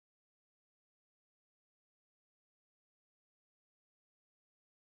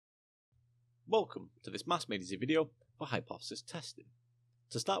Welcome to this maths made easy video for hypothesis testing.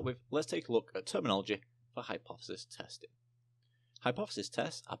 To start with, let's take a look at terminology for hypothesis testing. Hypothesis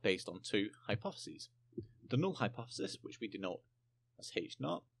tests are based on two hypotheses. The null hypothesis, which we denote as H0,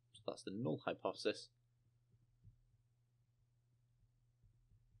 so that's the null hypothesis,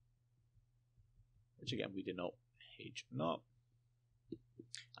 which again we denote H0,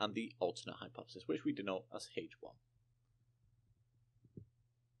 and the alternate hypothesis, which we denote as H1.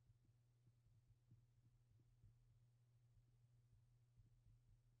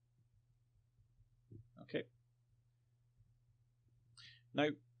 Okay. Now,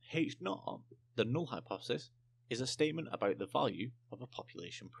 H0, the null hypothesis, is a statement about the value of a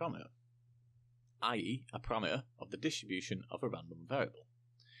population parameter, i.e. a parameter of the distribution of a random variable,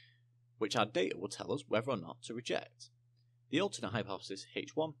 which our data will tell us whether or not to reject. The alternate hypothesis,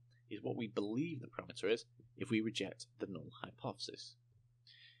 H1, is what we believe the parameter is if we reject the null hypothesis.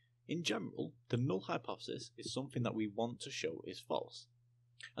 In general, the null hypothesis is something that we want to show is false.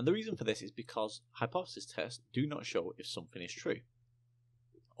 And the reason for this is because hypothesis tests do not show if something is true,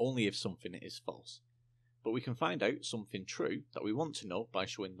 only if something is false. But we can find out something true that we want to know by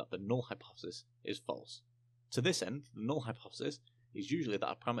showing that the null hypothesis is false. To this end, the null hypothesis is usually that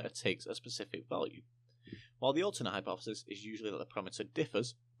a parameter takes a specific value, while the alternate hypothesis is usually that the parameter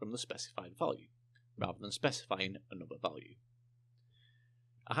differs from the specified value, rather than specifying another value.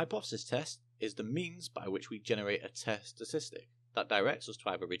 A hypothesis test is the means by which we generate a test statistic that directs us to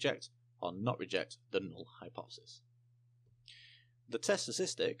either reject or not reject the null hypothesis. The test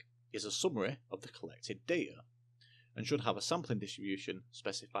statistic is a summary of the collected data and should have a sampling distribution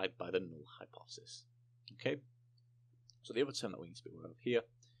specified by the null hypothesis. Okay, so the other term that we need to be aware of here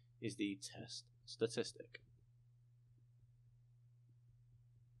is the test statistic.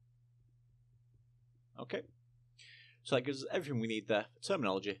 Okay, so that gives us everything we need there for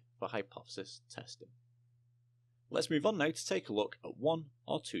terminology for hypothesis testing. Let's move on now to take a look at one-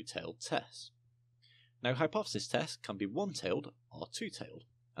 or two-tailed tests. Now, hypothesis tests can be one-tailed or two-tailed,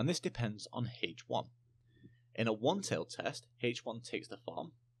 and this depends on H1. In a one-tailed test, H1 takes the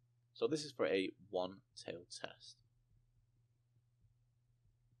form, so this is for a one-tailed test.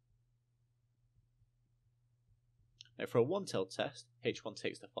 Now, for a one-tailed test, H1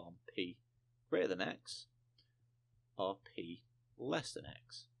 takes the form P greater than X or P less than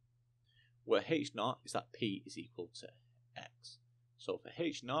X, where H0 is that P is equal to X. So for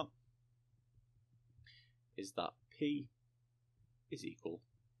H0 is that P is equal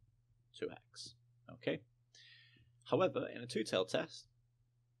to X. Okay. However, in a two-tailed test,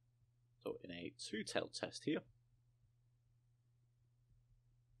 so in a two-tailed test here,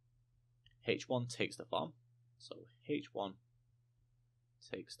 H1 takes the form. So H1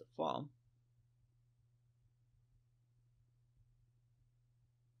 takes the form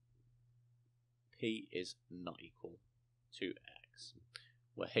P is not equal to X,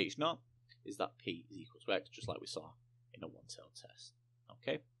 where H0 is that P is equal to X, just like we saw in a one-tailed test.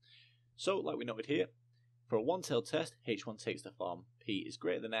 Okay, so like we noted here, for a one-tailed test, H1 takes the form P is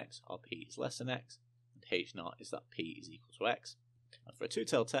greater than X or P is less than X, and H0 is that P is equal to X. And for a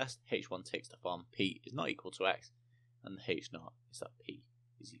two-tailed test, H1 takes the form P is not equal to X, and H0 is that P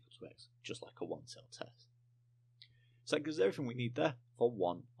is equal to X, just like a one-tailed test. So that gives us everything we need there for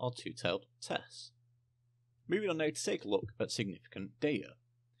one- or two-tailed tests. Moving on now to take a look at significant data.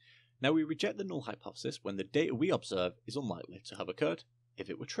 Now, we reject the null hypothesis when the data we observe is unlikely to have occurred if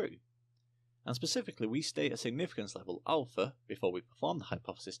it were true. And specifically, we state a significance level alpha before we perform the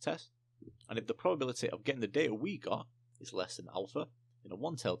hypothesis test, and if the probability of getting the data we got is less than alpha in a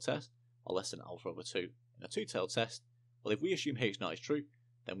one-tailed test or less than alpha over 2 in a two-tailed test, well, if we assume H0 is true,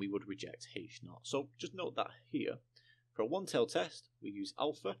 then we would reject H0. So just note that here, for a one-tailed test, we use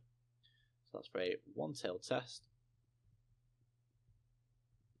alpha, so that's for a one-tailed test,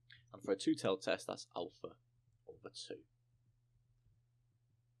 and for a two-tailed test, that's alpha over 2.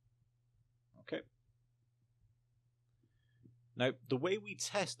 Okay. Now, the way we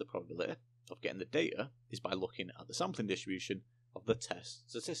test the probability of getting the data is by looking at the sampling distribution of the test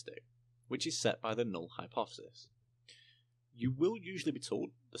statistic, which is set by the null hypothesis. You will usually be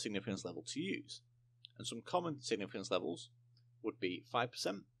told the significance level to use, and some common significance levels would be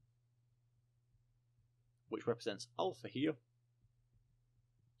 5%, which represents alpha here,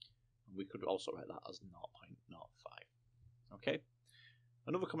 and we could also write that as 0.05. Okay.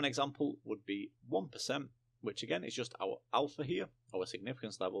 Another common example would be 1%, which again is just our alpha here, our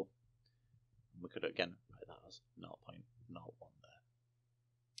significance level. We could again write that as 0.01 there.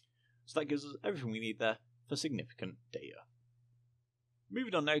 So that gives us everything we need there for significant data.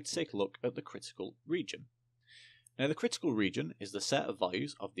 Moving on now to take a look at the critical region. Now the critical region is the set of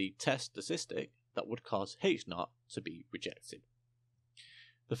values of the test statistic that would cause H0 to be rejected.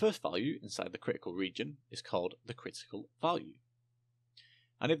 The first value inside the critical region is called the critical value.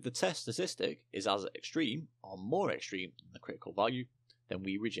 And if the test statistic is as extreme or more extreme than the critical value, then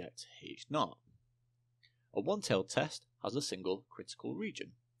we reject H0. A one-tailed test has a single critical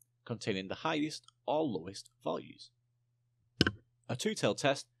region, containing the highest or lowest values. A two-tailed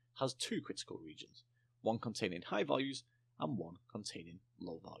test has two critical regions, one containing high values and one containing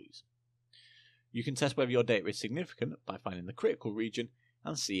low values. You can test whether your data is significant by finding the critical region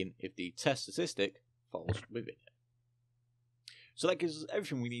and seeing if the test statistic falls within it. So that gives us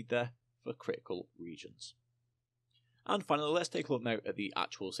everything we need there for critical regions. And finally, let's take a look now at the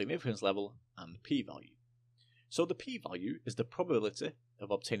actual significance level and the p-value. So the p-value is the probability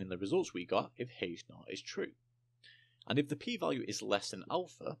of obtaining the results we got if H0 is true. And if the p-value is less than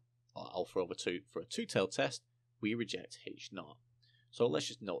alpha, or alpha over 2 for a two-tailed test, we reject H0. So let's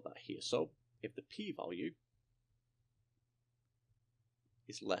just note that here. So if the p-value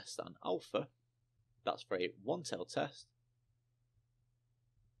is less than alpha, that's for a one-tailed test,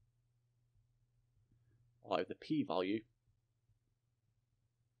 or if the p-value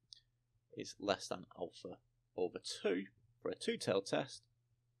is less than alpha over 2 for a two-tailed test,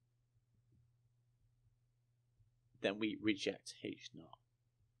 then we reject H0.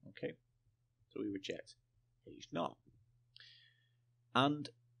 Okay, so we reject H0. And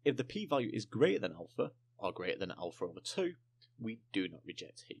if the p-value is greater than alpha, or greater than alpha over 2, we do not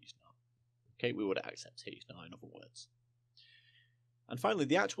reject H0. Okay, we would accept H0 in other words. And finally,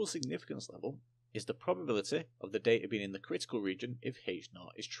 the actual significance level is the probability of the data being in the critical region if H0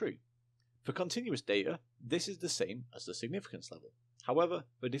 is true. For continuous data, this is the same as the significance level. However,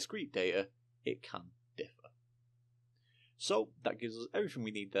 for discrete data, it can differ. So that gives us everything we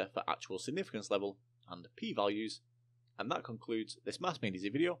need there for actual significance level and p-values, and that concludes this Maths Made Easy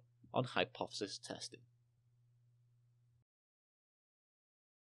video on hypothesis testing.